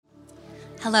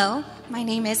Hello, my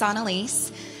name is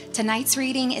Annalise. Tonight's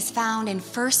reading is found in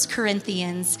 1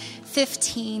 Corinthians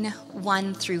 15,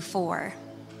 1 through 4.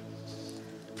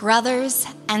 Brothers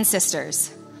and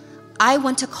sisters, I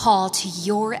want to call to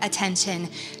your attention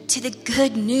to the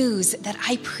good news that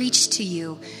I preached to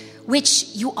you, which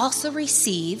you also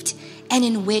received and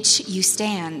in which you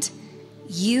stand.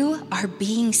 You are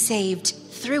being saved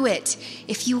through it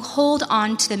if you hold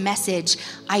on to the message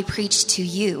I preached to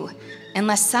you,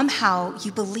 unless somehow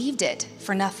you believed it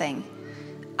for nothing.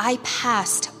 I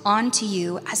passed on to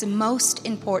you as most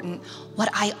important what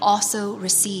I also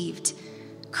received.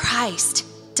 Christ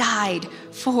died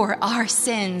for our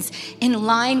sins in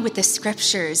line with the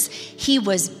scriptures. He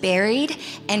was buried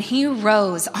and he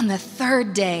rose on the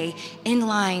third day in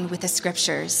line with the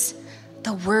scriptures.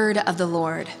 The word of the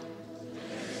Lord.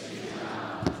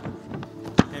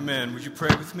 Amen. Would you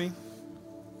pray with me?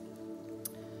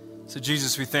 So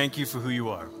Jesus, we thank you for who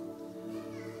you are.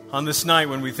 On this night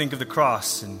when we think of the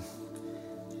cross and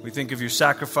we think of your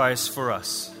sacrifice for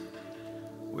us,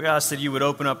 we ask that you would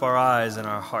open up our eyes and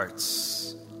our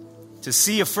hearts to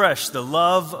see afresh the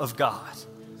love of God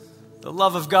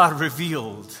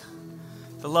revealed,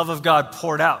 the love of God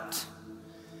poured out.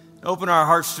 Open our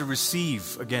hearts to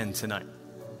receive again tonight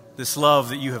this love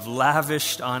that you have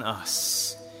lavished on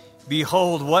us.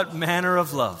 Behold, what manner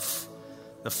of love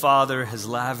the Father has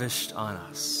lavished on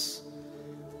us.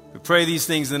 We pray these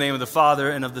things in the name of the Father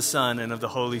and of the Son and of the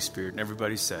Holy Spirit. And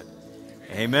everybody said,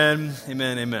 amen,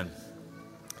 amen, amen.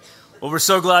 Well, we're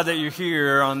so glad that you're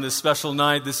here on this special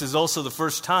night. This is also the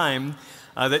first time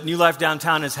that New Life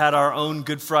Downtown has had our own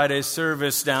Good Friday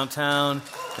service downtown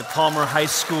at Palmer High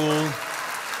School.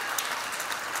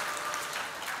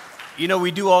 You know,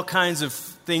 we do all kinds of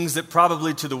things that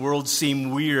probably to the world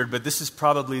seem weird, but this is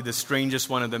probably the strangest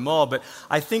one of them all. But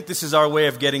I think this is our way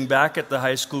of getting back at the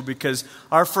high school, because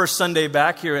our first Sunday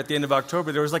back here at the end of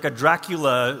October, there was like a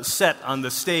Dracula set on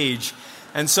the stage.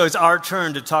 And so it's our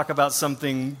turn to talk about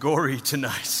something gory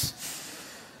tonight.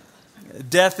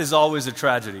 Death is always a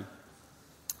tragedy.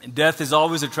 Death is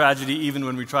always a tragedy, even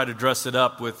when we try to dress it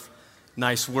up with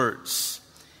nice words.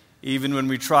 Even when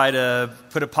we try to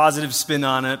put a positive spin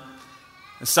on it.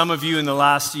 Some of you in the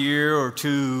last year or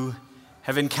two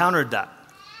have encountered that.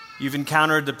 You've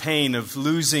encountered the pain of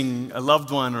losing a loved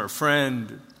one or a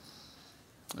friend.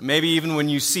 Maybe even when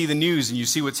you see the news and you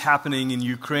see what's happening in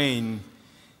Ukraine,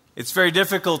 it's very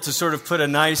difficult to sort of put a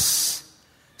nice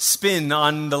spin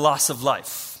on the loss of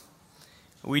life.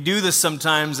 We do this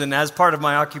sometimes, and as part of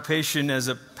my occupation as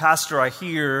a pastor, I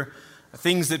hear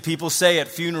things that people say at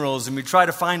funerals, and we try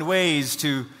to find ways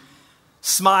to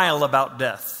smile about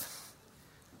death.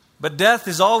 But death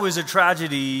is always a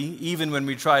tragedy, even when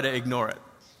we try to ignore it.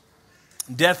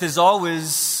 Death is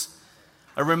always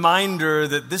a reminder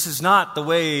that this is not the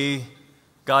way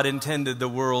God intended the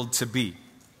world to be.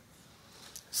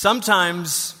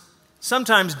 Sometimes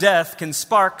death can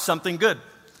spark something good.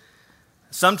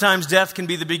 Sometimes death can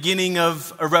be the beginning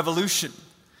of a revolution.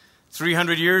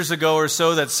 300 years ago or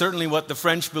so, that's certainly what the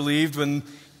French believed when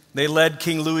they led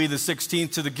King Louis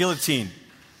XVI to the guillotine.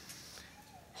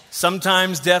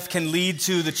 Sometimes death can lead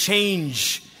to the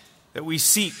change that we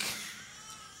seek.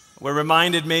 We're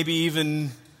reminded maybe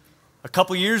even a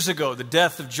couple years ago, the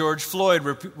death of George Floyd,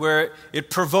 where it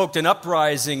provoked an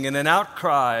uprising and an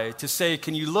outcry to say,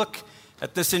 can you look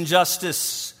at this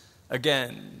injustice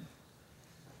again?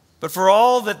 But for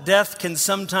all that death can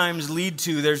sometimes lead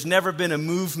to, there's never been a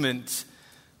movement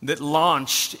that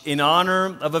launched in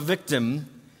honor of a victim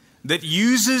that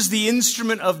uses the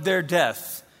instrument of their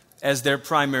death as their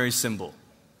primary symbol.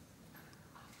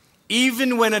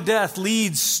 Even when a death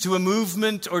leads to a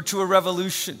movement or to a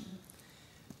revolution,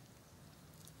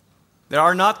 there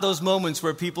are not those moments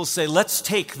where people say, let's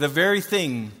take the very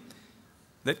thing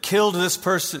that killed this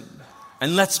person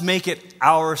and let's make it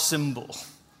our symbol.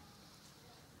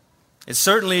 It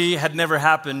certainly had never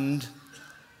happened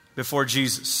before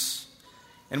Jesus.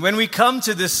 And when we come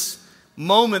to this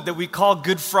moment that we call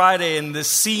Good Friday, and this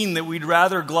scene that we'd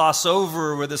rather gloss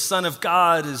over, where the Son of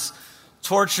God is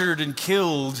tortured and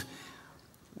killed,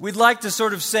 we'd like to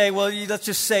sort of say, well, let's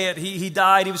just say it. He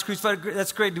died, he was crucified,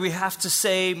 that's great. Do we have to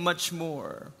say much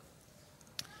more?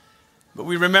 But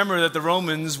we remember that the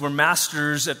Romans were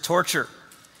masters at torture.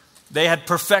 They had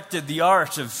perfected the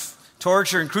art of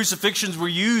torture, and crucifixions were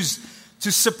used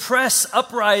to suppress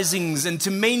uprisings and to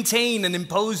maintain an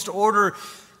imposed order.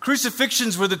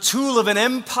 Crucifixions were the tool of an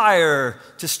empire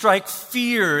to strike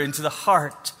fear into the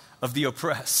heart of the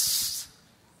oppressed.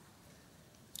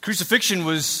 Crucifixion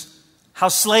was how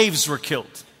slaves were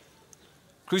killed.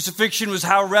 Crucifixion was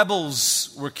how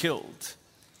rebels were killed.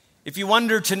 If you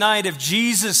wonder tonight if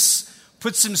Jesus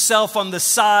puts himself on the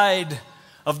side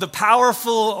of the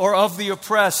powerful or of the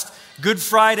oppressed, Good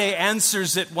Friday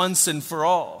answers it once and for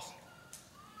all.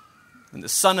 And the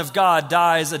Son of God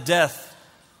dies a death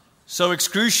so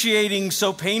excruciating,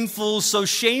 so painful, so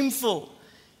shameful,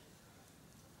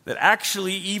 that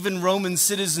actually even Roman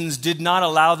citizens did not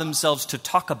allow themselves to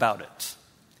talk about it.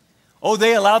 Oh,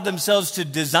 they allowed themselves to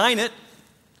design it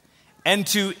and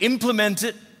to implement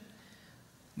it.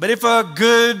 But if a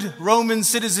good Roman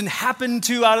citizen happened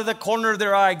to, out of the corner of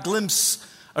their eye, glimpse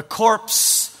a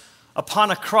corpse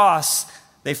upon a cross,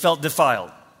 they felt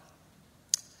defiled.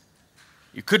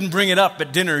 You couldn't bring it up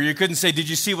at dinner. You couldn't say, "Did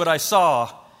you see what I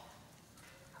saw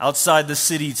outside the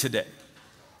city today?"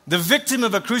 The victim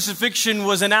of a crucifixion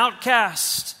was an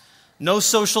outcast. No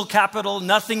social capital,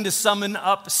 nothing to summon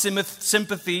up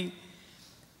sympathy.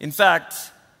 In fact,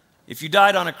 if you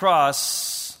died on a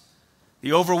cross,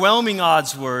 the overwhelming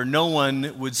odds were no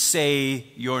one would say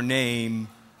your name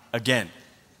again.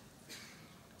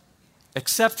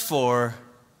 Except for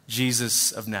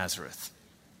Jesus of Nazareth.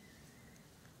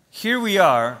 Here we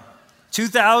are,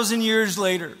 2,000 years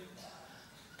later,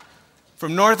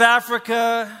 from North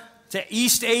Africa to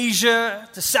East Asia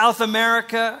to South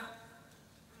America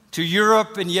to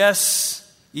Europe and yes,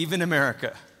 even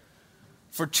America.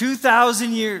 For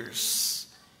 2,000 years,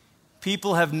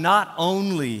 people have not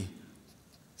only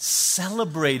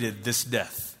celebrated this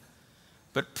death,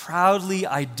 but proudly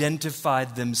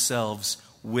identified themselves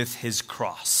with his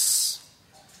cross.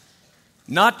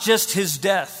 Not just his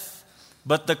death,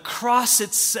 but the cross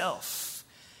itself.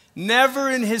 Never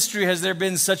in history has there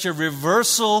been such a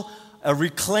reversal, a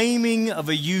reclaiming of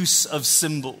a use of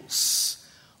symbols.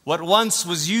 What once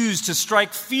was used to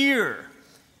strike fear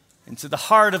into the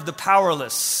heart of the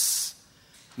powerless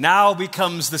now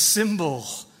becomes the symbol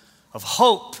of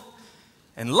hope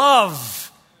and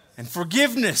love and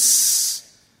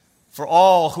forgiveness for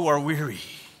all who are weary,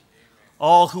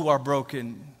 all who are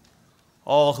broken,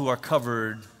 all who are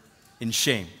covered in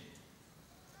shame.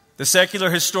 The secular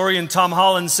historian Tom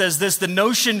Holland says this: the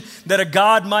notion that a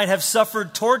God might have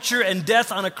suffered torture and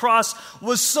death on a cross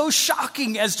was so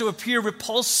shocking as to appear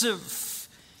repulsive.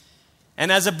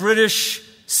 And as a British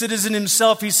citizen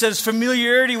himself, he says,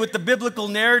 familiarity with the biblical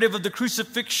narrative of the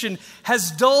crucifixion has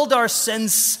dulled our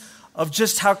sense of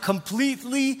just how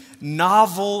completely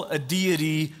novel a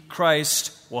deity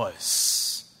Christ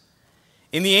was.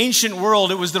 In the ancient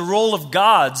world, it was the role of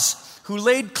gods who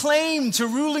laid claim to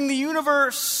ruling the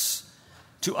universe,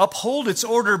 to uphold its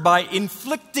order by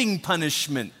inflicting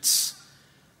punishment,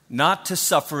 not to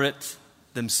suffer it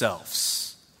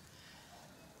themselves.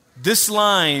 This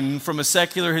line from a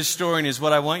secular historian is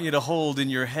what I want you to hold in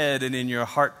your head and in your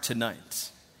heart tonight.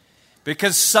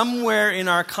 Because somewhere in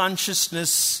our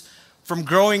consciousness, from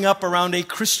growing up around a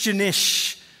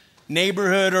Christianish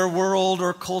neighborhood or world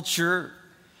or culture,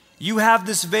 you have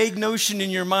this vague notion in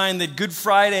your mind that Good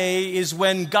Friday is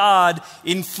when God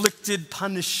inflicted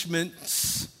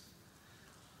punishment.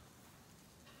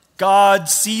 God,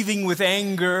 seething with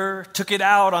anger, took it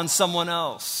out on someone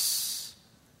else.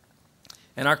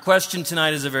 And our question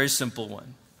tonight is a very simple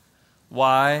one.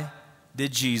 Why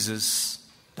did Jesus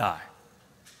die?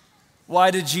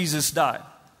 Why did Jesus die?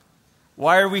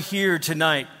 Why are we here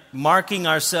tonight marking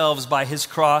ourselves by his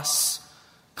cross,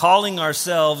 calling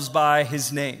ourselves by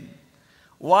his name?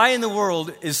 Why in the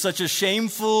world is such a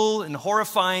shameful and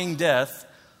horrifying death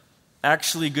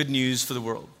actually good news for the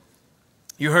world?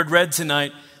 You heard read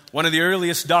tonight one of the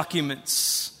earliest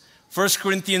documents. 1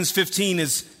 Corinthians 15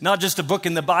 is not just a book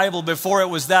in the Bible. Before it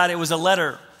was that, it was a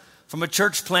letter from a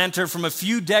church planter from a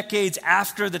few decades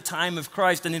after the time of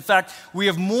Christ. And in fact, we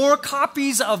have more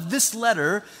copies of this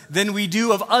letter than we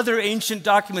do of other ancient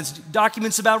documents.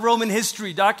 Documents about Roman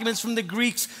history, documents from the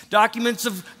Greeks, documents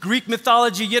of Greek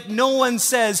mythology. Yet no one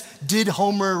says, did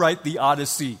Homer write the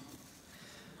Odyssey?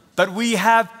 But we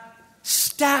have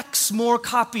stacks more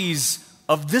copies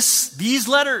of these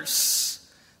letters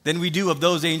than we do of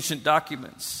those ancient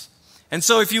documents. And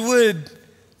so if you would,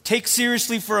 take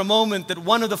seriously for a moment that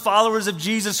one of the followers of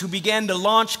Jesus who began to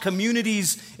launch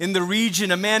communities in the region,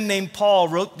 a man named Paul,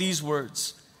 wrote these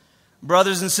words.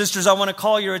 Brothers and sisters, I want to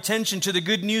call your attention to the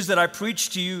good news that I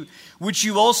preached to you, which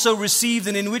you also received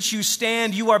and in which you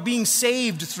stand. You are being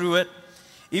saved through it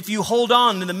if you hold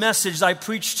on to the message I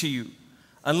preached to you,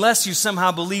 unless you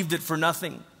somehow believed it for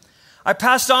nothing. I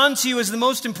passed on to you as the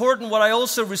most important what I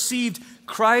also received.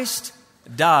 Christ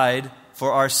died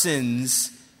for our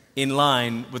sins in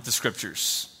line with the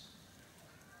Scriptures.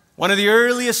 One of the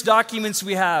earliest documents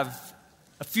we have,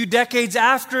 a few decades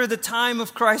after the time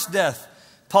of Christ's death,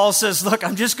 Paul says, look,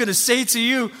 I'm just going to say to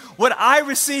you what I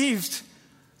received.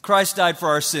 Christ died for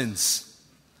our sins.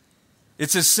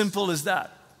 It's as simple as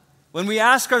that. When we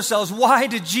ask ourselves, why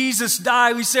did Jesus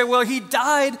die? We say, well, he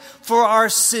died for our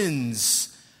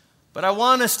sins. But I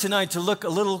want us tonight to look a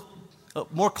little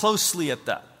more closely at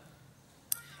that.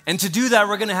 And to do that,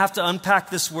 we're going to have to unpack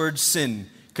this word sin,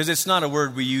 because it's not a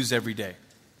word we use every day.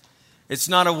 It's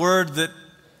not a word that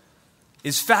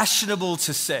is fashionable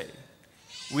to say.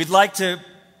 We'd like to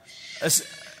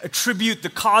attribute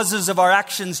the causes of our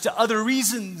actions to other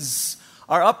reasons,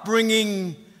 our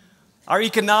upbringing, our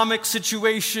economic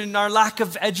situation, our lack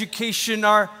of education,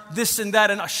 our this and that.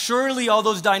 And surely all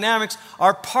those dynamics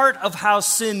are part of how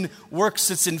sin works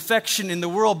its infection in the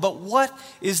world. But what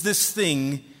is this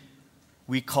thing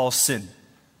we call sin?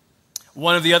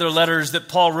 One of the other letters that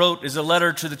Paul wrote is a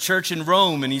letter to the church in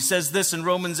Rome. And he says this in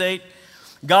Romans 8,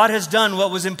 God has done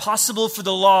what was impossible for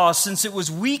the law, since it was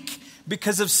weak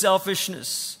because of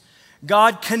selfishness.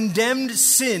 God condemned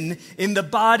sin in the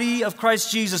body of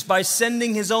Christ Jesus by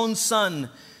sending his own Son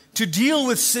to deal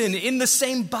with sin in the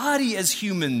same body as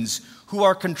humans who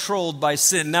are controlled by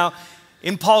sin. Now,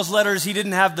 in Paul's letters, he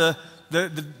didn't have the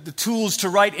tools to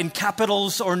write in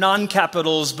capitals or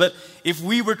non-capitals, but if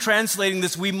we were translating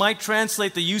this, we might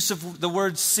translate the use of the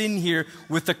word sin here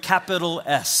with a capital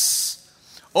S.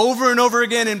 Over and over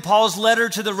again in Paul's letter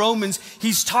to the Romans,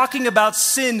 he's talking about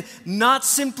sin not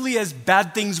simply as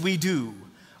bad things we do,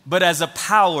 but as a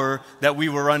power that we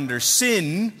were under.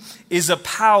 Sin is a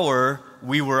power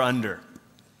we were under.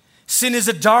 Sin is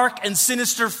a dark and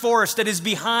sinister force that is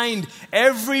behind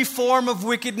every form of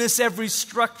wickedness, every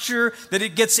structure that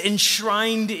it gets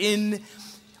enshrined in,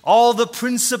 all the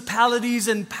principalities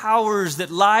and powers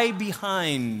that lie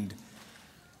behind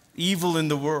evil in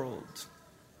the world.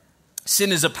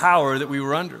 Sin is a power that we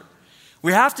were under.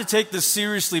 We have to take this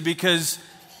seriously because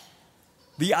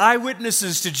the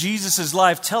eyewitnesses to Jesus'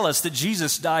 life tell us that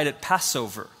Jesus died at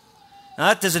Passover. Now,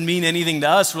 that doesn't mean anything to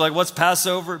us. We're like, what's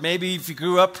Passover? Maybe if you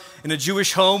grew up in a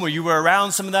Jewish home or you were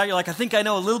around some of that, you're like, I think I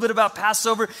know a little bit about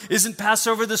Passover. Isn't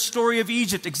Passover the story of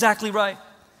Egypt? Exactly right.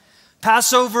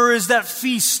 Passover is that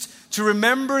feast to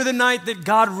remember the night that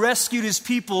God rescued his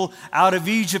people out of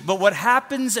Egypt. But what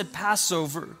happens at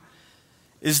Passover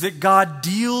is that God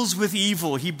deals with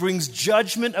evil. He brings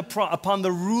judgment upon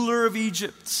the ruler of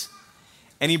Egypt,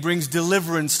 and he brings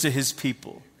deliverance to his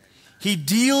people. He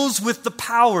deals with the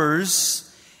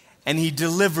powers, and he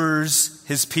delivers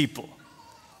his people.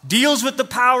 Deals with the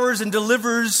powers and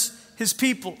delivers his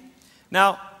people.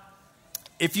 Now,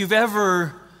 if you've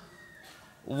ever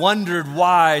wondered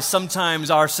why sometimes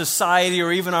our society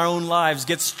or even our own lives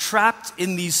gets trapped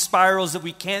in these spirals that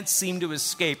we can't seem to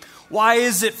escape, why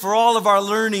is it for all of our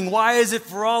learning? Why is it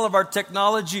for all of our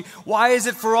technology? Why is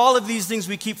it for all of these things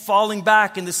we keep falling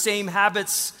back in the same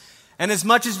habits? And as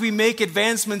much as we make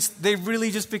advancements, they've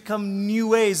really just become new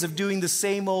ways of doing the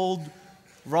same old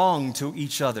wrong to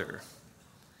each other.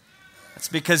 That's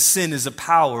because sin is a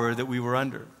power that we were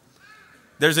under.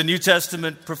 There's a New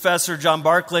Testament professor, John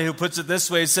Barclay, who puts it this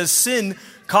way. It says, sin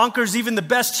conquers even the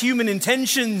best human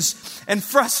intentions and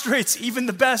frustrates even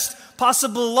the best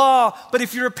possible law. But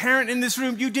if you're a parent in this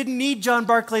room, you didn't need John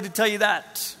Barclay to tell you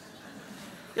that.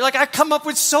 You're like, I come up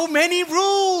with so many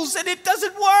rules and it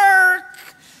doesn't work.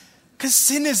 Because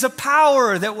sin is a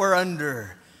power that we're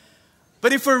under.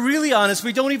 But if we're really honest,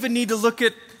 we don't even need to look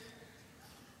at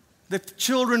the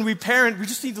children we parent. We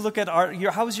just need to look at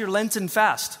how was your Lenten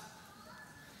fast?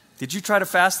 Did you try to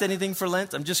fast anything for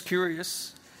Lent? I'm just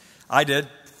curious. I did.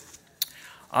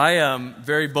 I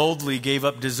very boldly gave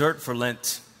up dessert for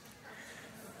Lent.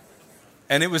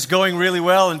 And it was going really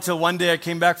well until one day I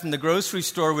came back from the grocery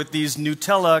store with these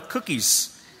Nutella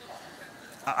cookies.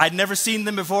 I'd never seen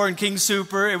them before in King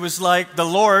Soopers. It was like the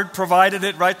Lord provided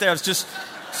it right there. It was just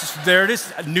there it is,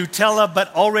 Nutella,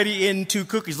 but already in 2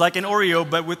 cookies, like an Oreo,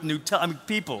 but with Nutella,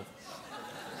 people.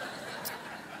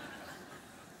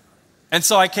 And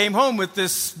so I came home with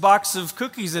this box of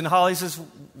cookies, and Holly says,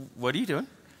 what are you doing?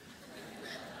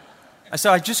 I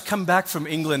said, I just come back from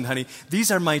England, honey. These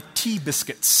are my tea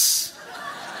biscuits.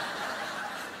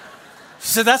 She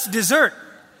said, that's dessert.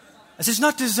 I said, it's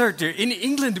not dessert, dear. In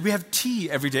England, we have tea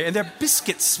every day, and they're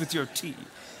biscuits with your tea.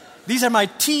 These are my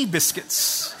tea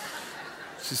biscuits.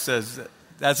 She says,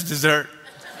 that's dessert.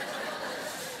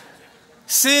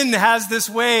 Sin has this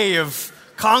way of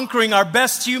conquering our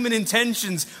best human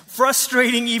intentions,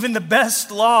 frustrating even the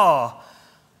best law.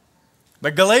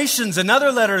 But Galatians,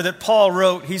 another letter that Paul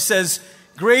wrote, he says,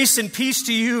 grace and peace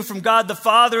to you from God the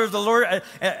Father and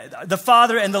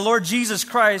the Lord Jesus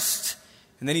Christ.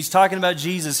 And then he's talking about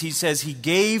Jesus. He says he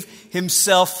gave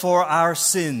himself for our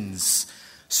sins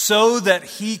so that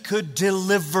he could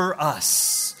deliver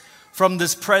us from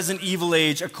this present evil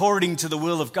age according to the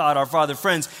will of God our Father.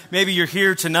 Friends, maybe you're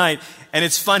here tonight and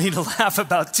it's funny to laugh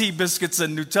about tea biscuits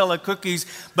and Nutella cookies,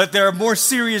 but there are more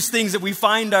serious things that we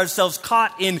find ourselves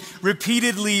caught in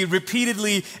repeatedly.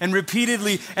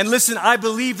 And listen, I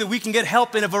believe that we can get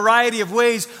help in a variety of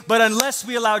ways, but unless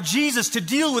we allow Jesus to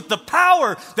deal with the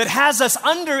power that has us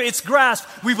under its grasp,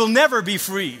 we will never be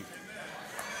free.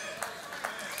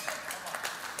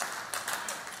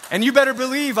 And you better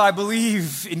believe I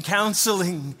believe in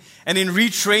counseling and in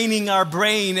retraining our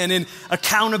brain and in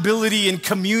accountability and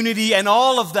community and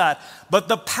all of that. But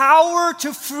the power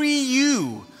to free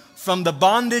you from the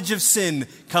bondage of sin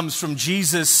comes from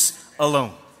Jesus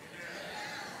alone.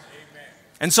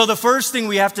 And so the first thing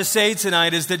we have to say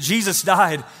tonight is that Jesus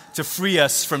died to free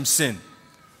us from sin.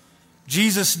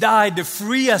 Jesus died to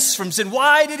free us from sin.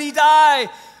 Why did he die?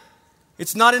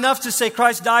 It's not enough to say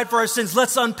Christ died for our sins.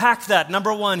 Let's unpack that.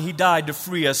 Number one, he died to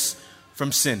free us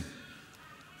from sin.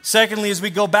 Secondly, as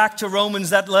we go back to Romans,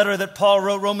 that letter that Paul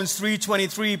wrote, Romans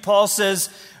 3:23, Paul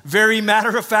says, very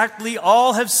matter-of-factly,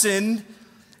 all have sinned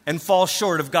and fall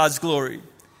short of God's glory.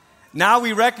 Now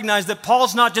we recognize that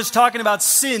Paul's not just talking about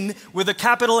sin with a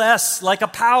capital S, like a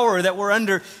power that we're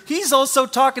under. He's also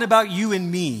talking about you and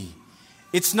me.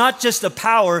 It's not just a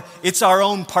power, it's our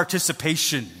own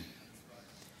participation.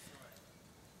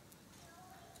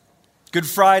 Good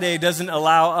Friday doesn't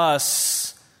allow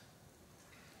us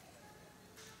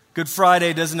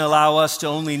to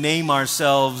only name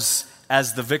ourselves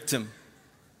as the victim.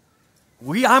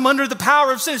 I'm under the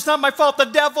power of sin. It's not my fault. The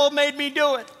devil made me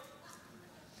do it.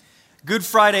 Good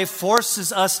Friday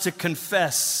forces us to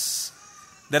confess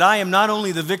that I am not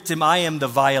only the victim, I am the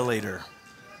violator.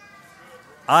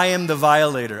 I am the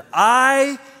violator.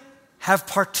 I have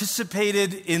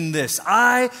participated in this.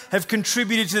 I have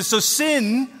contributed to this. So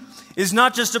sin is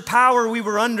not just a power we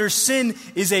were under. Sin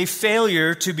is a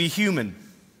failure to be human.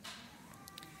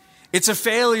 It's a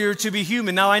failure to be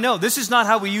human. Now I know, this is not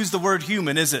how we use the word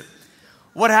human, is it?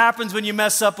 What happens when you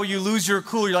mess up or you lose your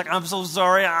cool? You're like, I'm so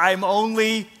sorry, I'm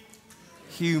only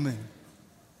human.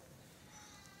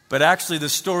 But actually the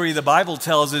story the Bible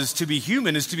tells is to be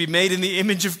human is to be made in the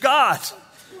image of God.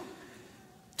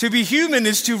 To be human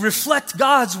is to reflect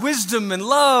God's wisdom and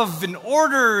love and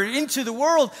order into the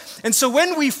world. And so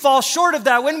when we fall short of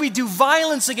that, when we do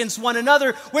violence against one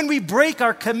another, when we break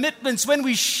our commitments, when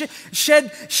we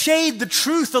shade the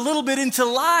truth a little bit into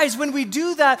lies, when we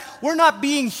do that, we're not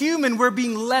being human, we're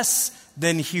being less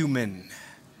than human.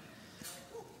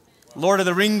 Lord of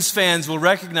the Rings fans will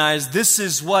recognize this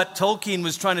is what Tolkien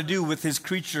was trying to do with his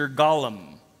creature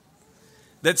Gollum.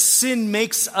 That sin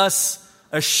makes us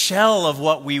a shell of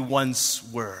what we once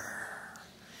were.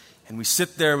 And we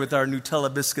sit there with our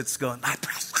Nutella biscuits going, my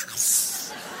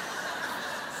precious.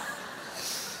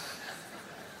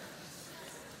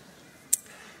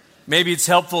 Maybe it's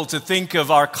helpful to think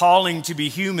of our calling to be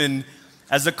human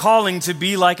as a calling to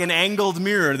be like an angled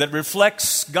mirror that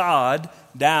reflects God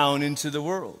down into the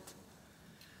world.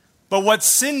 But what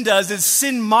sin does is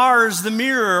sin mars the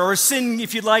mirror, or sin,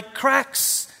 if you like,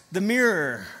 cracks the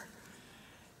mirror.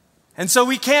 And so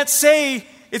we can't say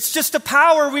it's just a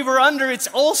power we were under. It's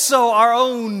also our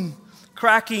own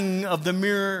cracking of the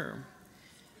mirror.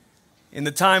 In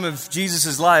the time of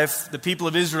Jesus' life, the people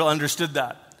of Israel understood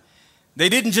that. They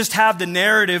didn't just have the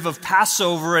narrative of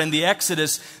Passover and the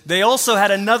Exodus. They also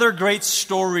had another great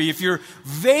story. If you're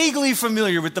vaguely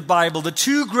familiar with the Bible, the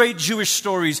two great Jewish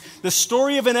stories, the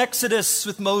story of an Exodus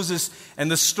with Moses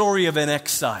and the story of an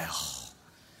exile.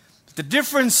 The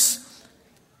difference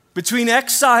between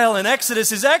exile and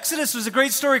Exodus is Exodus was a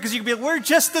great story because you could be like, we're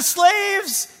just the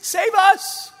slaves, save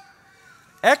us.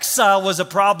 Exile was a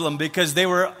problem because they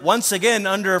were once again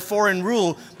under foreign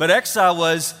rule, but exile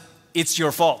was, it's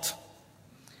your fault.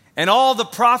 And all the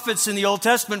prophets in the Old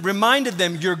Testament reminded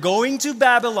them, you're going to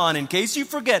Babylon, in case you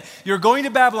forget, you're going to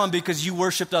Babylon because you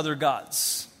worshiped other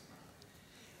gods.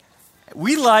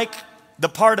 We like the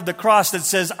part of the cross that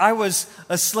says, I was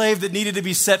a slave that needed to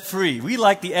be set free. We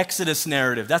like the Exodus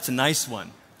narrative. That's a nice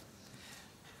one.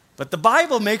 But the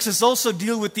Bible makes us also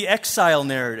deal with the exile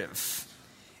narrative.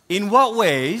 In what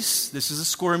ways, this is a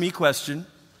squirmy question,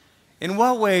 in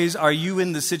what ways are you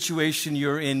in the situation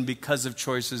you're in because of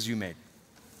choices you made?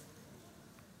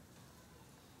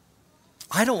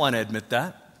 I don't want to admit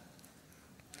that.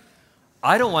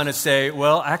 I don't want to say,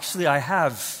 well, actually, I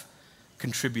have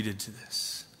contributed to this.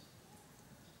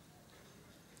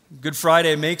 Good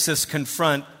Friday makes us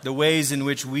confront the ways in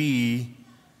which we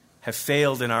have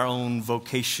failed in our own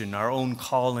vocation, our own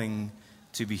calling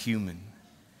to be human.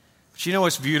 But you know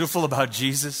what's beautiful about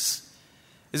Jesus?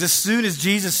 Is as soon as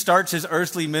Jesus starts his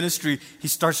earthly ministry, he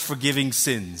starts forgiving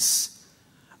sins.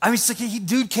 I mean, it's like,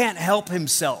 dude can't help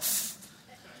himself.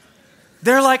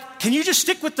 They're like, can you just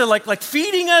stick with the, like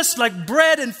feeding us like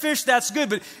bread and fish, that's good.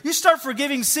 But you start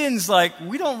forgiving sins, like,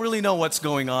 we don't really know what's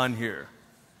going on here.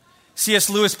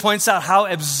 C.S. Lewis points out how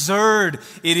absurd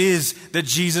it is that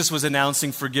Jesus was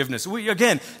announcing forgiveness.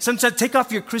 Again, sometimes take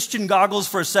off your Christian goggles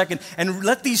for a second and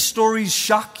let these stories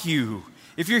shock you.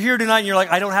 If you're here tonight and you're like,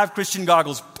 I don't have Christian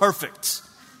goggles, perfect.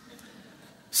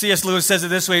 C.S. Lewis says it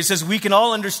this way. He says, we can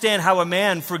all understand how a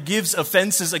man forgives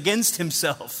offenses against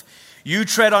himself. You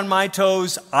tread on my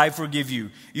toes, I forgive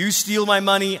you. You steal my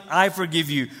money, I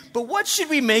forgive you. But what should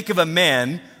we make of a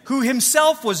man who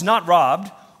himself was not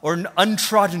robbed or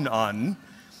untrodden on,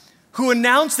 who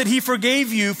announced that he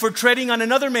forgave you for treading on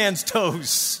another man's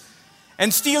toes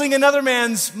and stealing another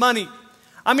man's money?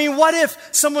 I mean, what if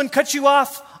someone cuts you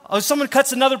off, or someone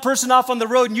cuts another person off on the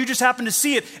road and you just happen to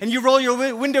see it and you roll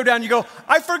your window down and you go,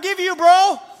 I forgive you,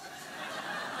 bro.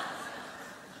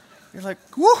 You're like,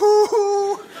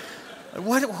 woohoo.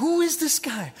 Who is this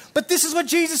guy? But this is what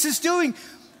Jesus is doing.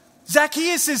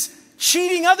 Zacchaeus is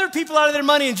cheating other people out of their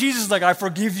money, and Jesus is like, I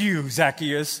forgive you,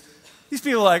 Zacchaeus. These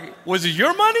people are like, was it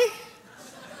your money?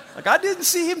 Like, I didn't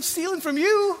see him stealing from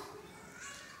you.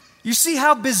 You see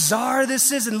how bizarre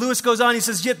this is? And Lewis goes on, he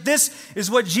says, yet this is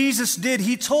what Jesus did.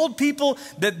 He told people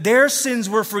that their sins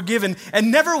were forgiven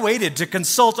and never waited to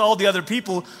consult all the other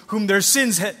people whom their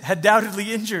sins had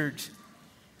doubtedly injured.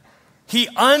 He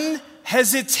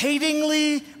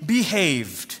unhesitatingly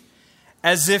behaved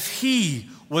as if he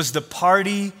was the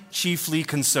party chiefly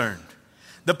concerned.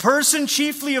 The person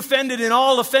chiefly offended in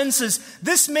all offenses.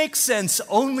 This makes sense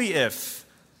only if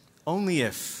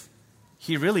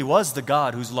he really was the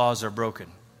God whose laws are broken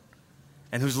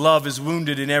and whose love is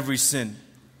wounded in every sin.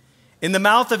 In the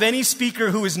mouth of any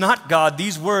speaker who is not God,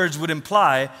 these words would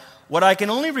imply what I can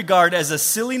only regard as a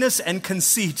silliness and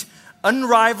conceit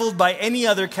unrivaled by any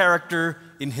other character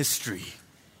in history.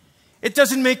 It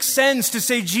doesn't make sense to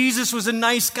say Jesus was a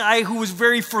nice guy who was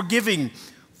very forgiving.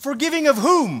 Forgiving of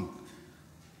whom?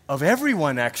 Of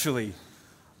everyone, actually.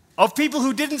 Of people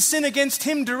who didn't sin against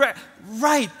him direct.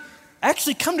 Right.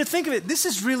 Actually, come to think of it, this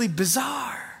is really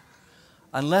bizarre.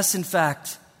 Unless, in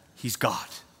fact, he's God.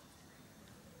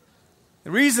 The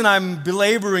reason I'm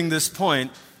belaboring this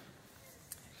point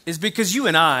is because you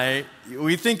and I,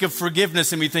 we think of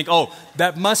forgiveness and we think, oh,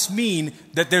 that must mean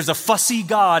that there's a fussy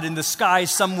God in the sky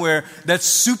somewhere that's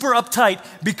super uptight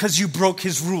because you broke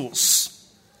his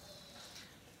rules.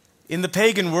 In the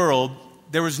pagan world,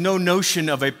 there was no notion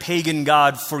of a pagan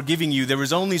God forgiving you. There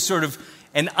was only sort of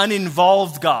an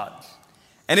uninvolved God.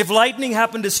 And if lightning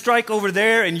happened to strike over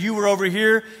there and you were over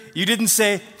here, you didn't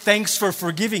say, thanks for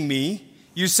forgiving me.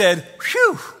 You said,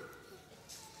 whew.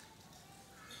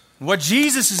 What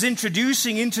Jesus is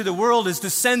introducing into the world is the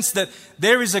sense that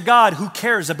there is a God who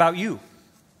cares about you.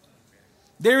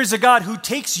 There is a God who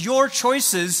takes your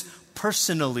choices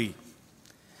personally.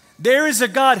 There is a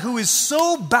God who is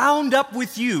so bound up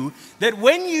with you that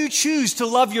when you choose to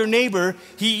love your neighbor,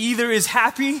 he either is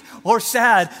happy or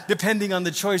sad, depending on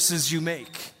the choices you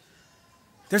make.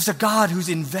 There's a God who's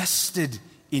invested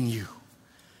in you.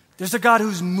 There's a God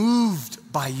who's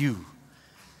moved by you.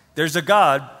 There's a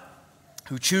God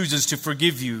who chooses to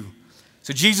forgive you.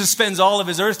 So Jesus spends all of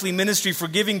his earthly ministry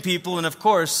forgiving people, and of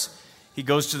course, he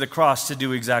goes to the cross to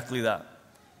do exactly that.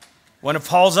 One of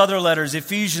Paul's other letters,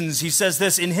 Ephesians, he says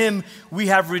this, in him we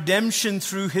have redemption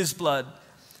through his blood,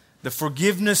 the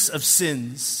forgiveness of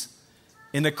sins,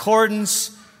 in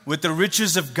accordance with the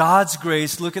riches of God's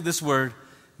grace, look at this word,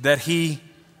 that he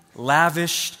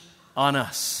lavished on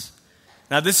us.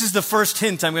 Now this is the first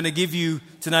hint I'm going to give you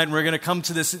tonight, and we're going to come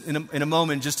to this in a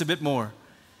moment, just a bit more.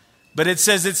 But it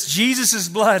says it's Jesus'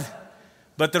 blood,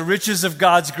 but the riches of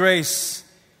God's grace,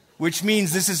 which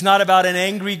means this is not about an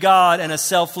angry God and a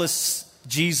selfless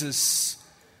Jesus,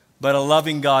 but a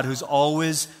loving God who's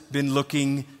always been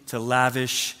looking to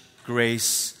lavish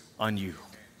grace on you.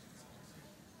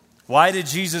 Why did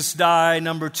Jesus die?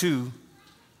 Number 2,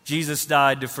 Jesus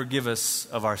died to forgive us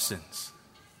of our sins.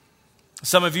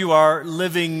 Some of you are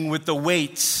living with the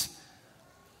weight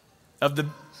of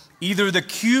either the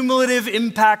cumulative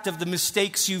impact of the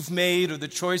mistakes you've made or the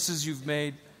choices you've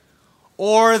made,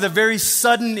 or the very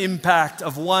sudden impact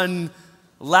of one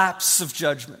lapse of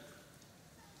judgment.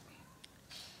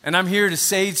 And I'm here to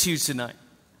say to you tonight,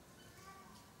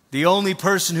 the only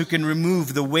person who can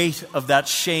remove the weight of that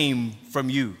shame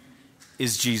from you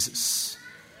is Jesus.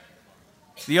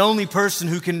 The only person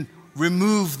who can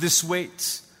remove this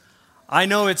weight. I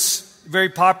know it's very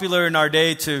popular in our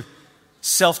day to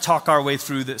self-talk our way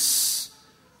through this,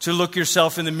 to look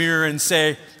yourself in the mirror and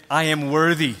say, I am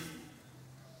worthy.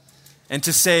 And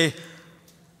to say,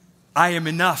 I am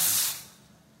enough.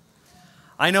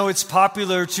 I know it's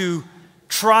popular to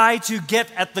try to get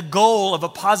at the goal of a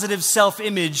positive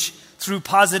self-image through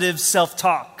positive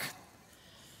self-talk.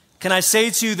 Can I say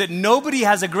to you that nobody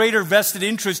has a greater vested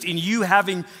interest in you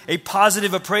having a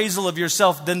positive appraisal of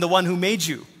yourself than the one who made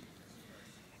you?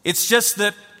 It's just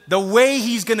that the way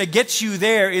he's going to get you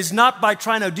there is not by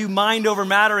trying to do mind over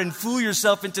matter and fool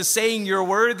yourself into saying you're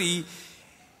worthy.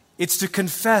 It's to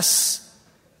confess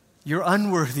your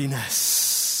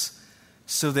unworthiness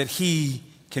so that he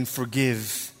can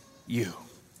forgive you.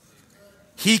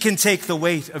 He can take the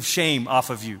weight of shame off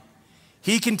of you.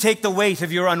 He can take the weight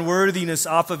of your unworthiness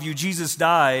off of you. Jesus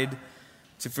died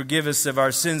to forgive us of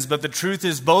our sins. But the truth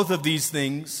is, both of these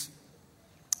things,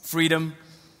 freedom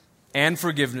and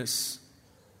forgiveness,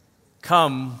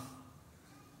 come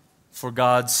for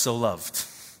God so loved.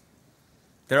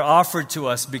 They're offered to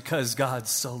us because God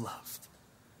so loved.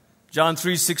 John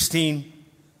 3:16,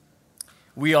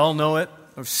 we all know it.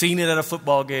 I've seen it at a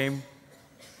football game.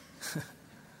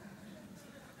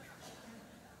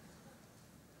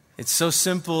 It's so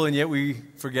simple, and yet we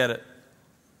forget it.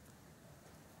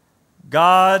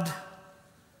 God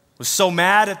was so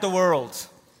mad at the world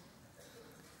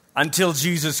until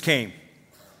Jesus came.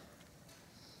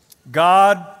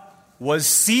 God was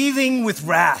seething with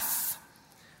wrath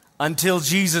until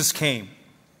Jesus came.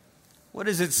 What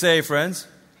does it say, friends?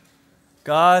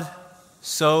 God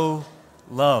so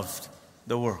loved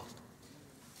the world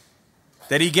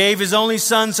that he gave his only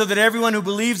Son so that everyone who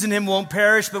believes in him won't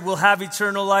perish but will have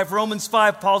eternal life. Romans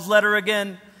 5, Paul's letter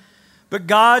again. But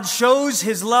God shows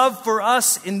his love for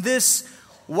us in this: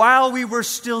 while we were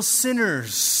still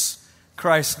sinners,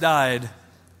 Christ died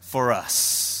for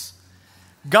us.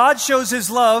 God shows his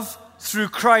love through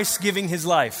Christ giving his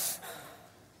life.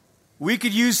 We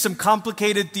could use some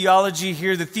complicated theology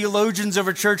here. The theologians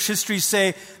over church history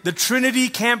say the Trinity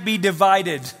can't be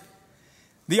divided.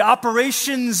 The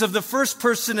operations of the first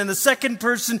person and the second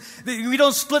person, we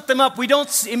don't split them up. We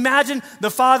don't imagine the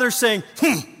Father saying,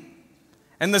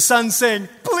 and the Son saying,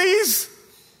 please.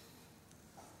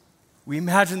 We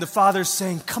imagine the Father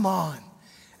saying, come on,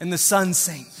 and the Son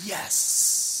saying,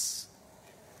 yes.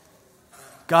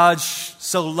 God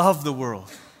so loved the world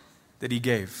that he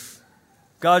gave.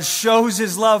 God shows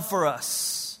his love for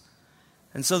us.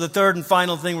 And so the third and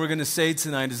final thing we're going to say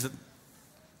tonight is that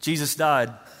Jesus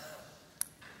died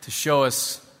to show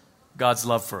us God's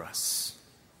love for us.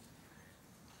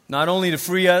 Not only to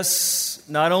free us,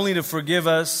 not only to forgive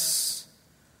us,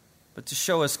 but to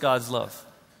show us God's love.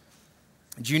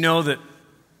 Do you know that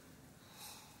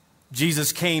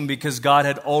Jesus came because God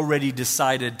had already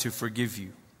decided to forgive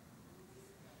you?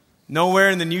 Nowhere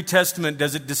in the New Testament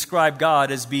does it describe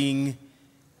God as being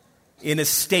in a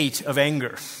state of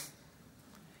anger.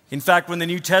 In fact, when the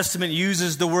New Testament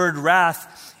uses the word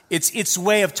wrath, it's its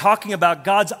way of talking about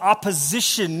God's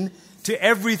opposition to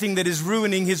everything that is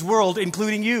ruining his world,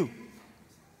 including you.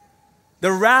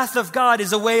 The wrath of God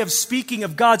is a way of speaking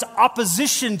of God's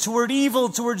opposition toward evil,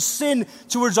 towards sin,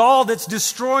 towards all that's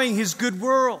destroying his good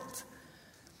world.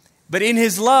 But in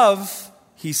his love,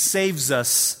 he saves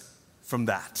us from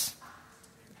that.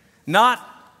 Not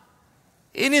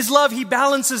in his love, he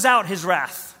balances out his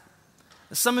wrath.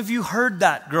 Some of you heard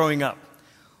that growing up.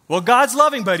 Well, God's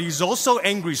loving, but he's also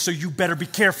angry, so you better be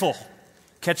careful.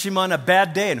 Catch him on a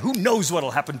bad day, and who knows what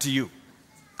will happen to you.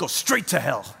 Go straight to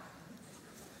hell.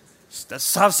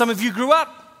 That's how some of you grew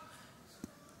up.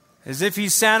 As if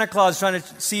he's Santa Claus trying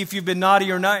to see if you've been naughty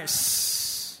or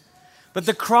nice. But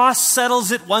the cross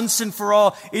settles it once and for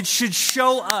all. It should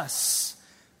show us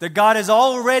that God has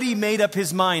already made up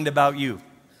his mind about you.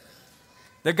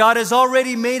 That God has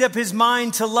already made up his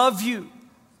mind to love you,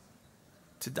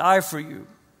 to die for you,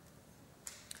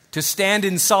 to stand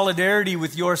in solidarity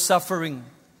with your suffering.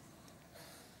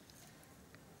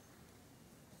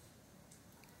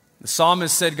 The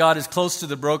psalmist said God is close to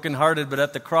the brokenhearted, but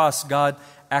at the cross, God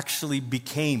actually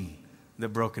became the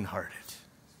brokenhearted.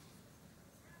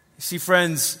 You see,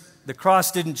 friends, the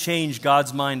cross didn't change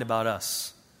God's mind about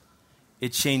us.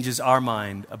 It changes our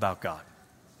mind about God.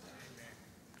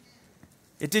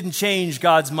 It didn't change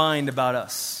God's mind about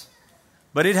us.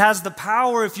 But it has the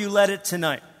power, if you let it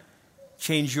tonight,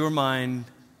 change your mind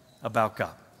about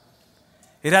God.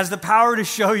 It has the power to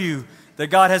show you that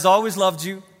God has always loved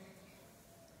you.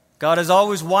 God has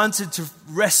always wanted to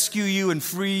rescue you and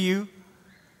free you.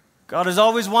 God has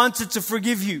always wanted to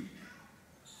forgive you.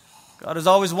 God has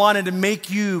always wanted to make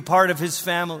you part of his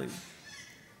family.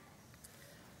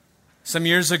 Some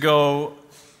years ago,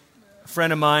 a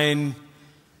friend of mine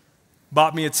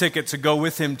bought me a ticket to go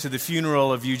with him to the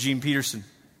funeral of Eugene Peterson.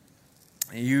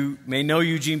 You may know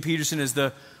Eugene Peterson as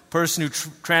the person who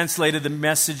translated the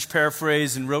Message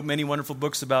paraphrase and wrote many wonderful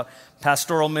books about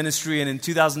pastoral ministry. And in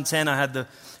 2010, I had the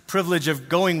privilege of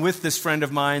going with this friend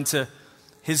of mine to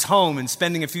his home and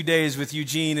spending a few days with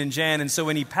Eugene and Jan. And so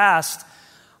when he passed,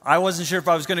 I wasn't sure if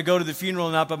I was going to go to the funeral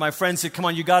or not, but my friend said, "Come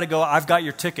on, you got to go. I've got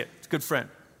your ticket." It's a good friend.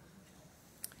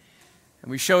 And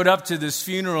we showed up to this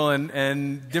funeral,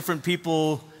 and different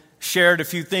people shared a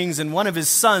few things, and one of his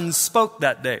sons spoke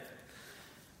that day.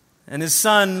 And his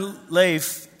son,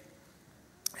 Leif,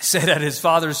 said at his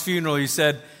father's funeral, he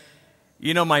said,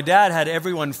 "You know, my dad had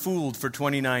everyone fooled for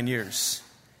 29 years.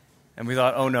 And we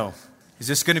thought, oh no, is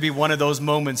this going to be one of those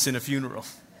moments in a funeral?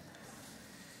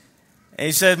 And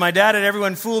he said, "My dad had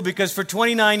everyone fooled because for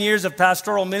 29 years of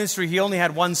pastoral ministry, he only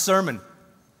had one sermon."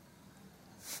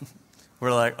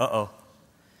 We're like, uh-oh.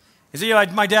 He said, "Yeah,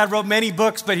 my dad wrote many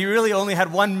books, but he really only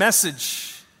had one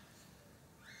message."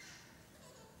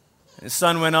 His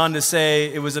son went on to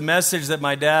say, "It was a message that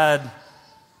my dad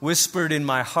whispered in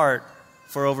my heart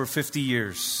for over 50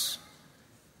 years.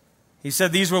 He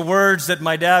said these were words that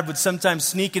my dad would sometimes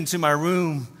sneak into my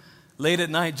room late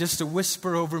at night just to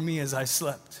whisper over me as I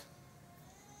slept."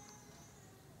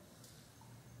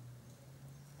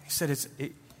 He said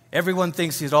everyone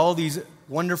thinks he had all these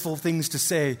wonderful things to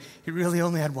say. He really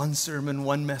only had one sermon,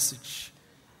 one message.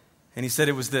 And he said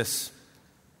it was this: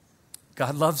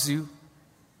 God loves you.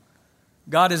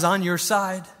 God is on your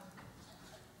side.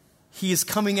 He is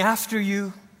coming after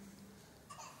you.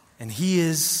 And He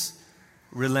is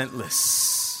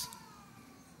relentless.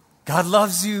 God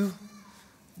loves you.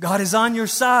 God is on your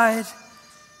side.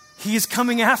 He is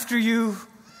coming after you.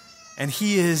 And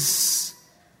He is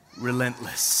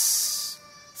relentless.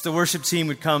 If the worship team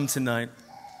would come tonight,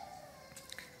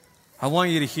 I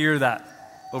want you to hear that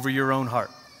over your own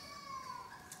heart.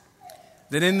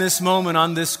 That in this moment,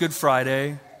 on this Good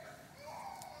Friday,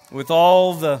 with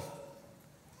all the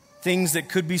things that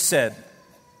could be said,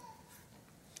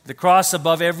 the cross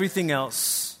above everything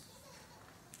else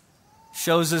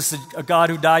shows us a God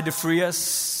who died to free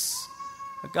us,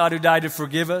 a God who died to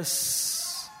forgive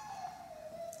us,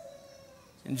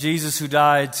 and Jesus who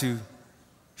died to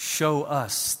show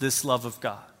us this love of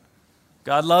God.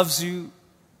 God loves you.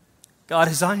 God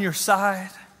is on your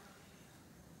side.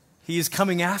 He is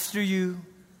coming after you.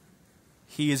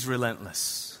 He is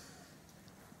relentless.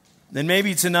 Then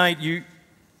maybe tonight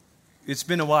it's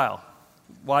been a while,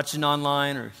 watching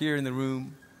online or here in the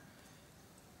room,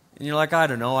 and you're like, I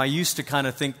don't know, I used to kind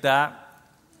of think that.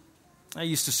 I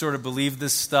used to sort of believe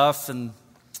this stuff, and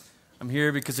I'm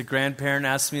here because a grandparent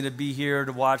asked me to be here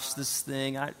to watch this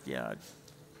thing.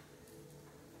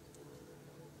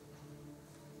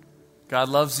 God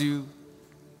loves you.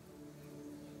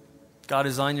 God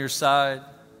is on your side.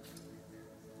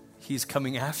 He's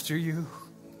coming after you.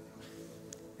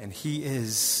 And He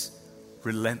is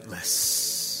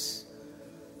relentless.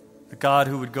 The God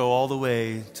who would go all the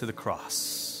way to the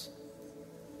cross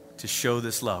to show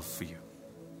this love for you.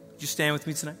 Would you stand with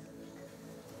me tonight?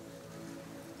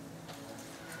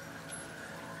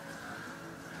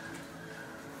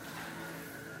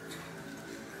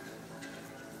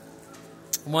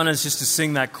 I want us just to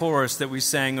sing that chorus that we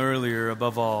sang earlier,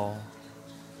 above all.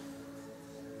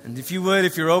 And if you would,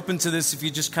 if you're open to this, if you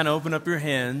just kind of open up your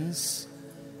hands.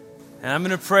 And I'm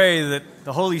going to pray that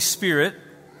the Holy Spirit,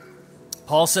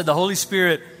 Paul said the Holy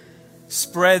Spirit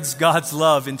spreads God's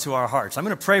love into our hearts. I'm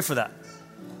going to pray for that.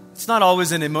 It's not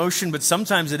always an emotion, but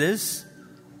sometimes it is.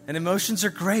 And emotions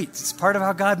are great. It's part of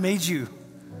how God made you.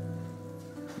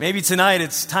 Maybe tonight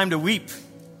it's time to weep.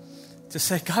 To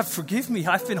say, God, forgive me.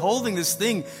 I've been holding this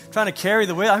thing, trying to carry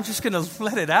the weight. I'm just going to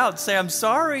let it out. Say, I'm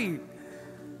sorry.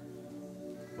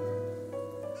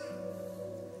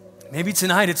 Maybe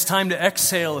tonight it's time to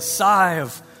exhale a sigh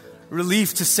of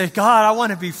relief to say, God, I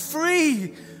want to be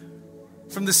free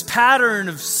from this pattern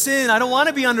of sin. I don't want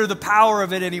to be under the power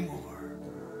of it anymore.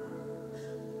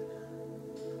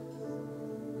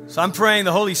 So I'm praying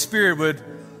the Holy Spirit would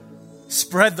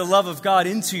spread the love of God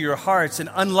into your hearts and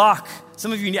unlock.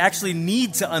 Some of you actually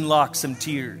need to unlock some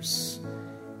tears.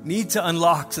 Need to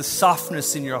unlock the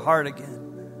softness in your heart again.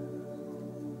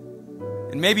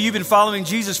 And maybe you've been following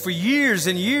Jesus for years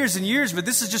and years and years, but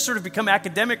this has just sort of become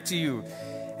academic to you.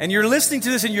 And you're listening to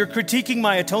this and you're critiquing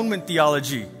my atonement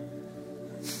theology.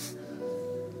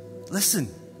 Listen,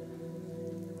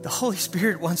 the Holy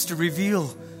Spirit wants to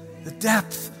reveal the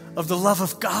depth of the love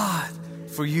of God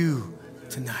for you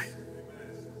tonight.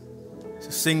 So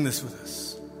sing this with us.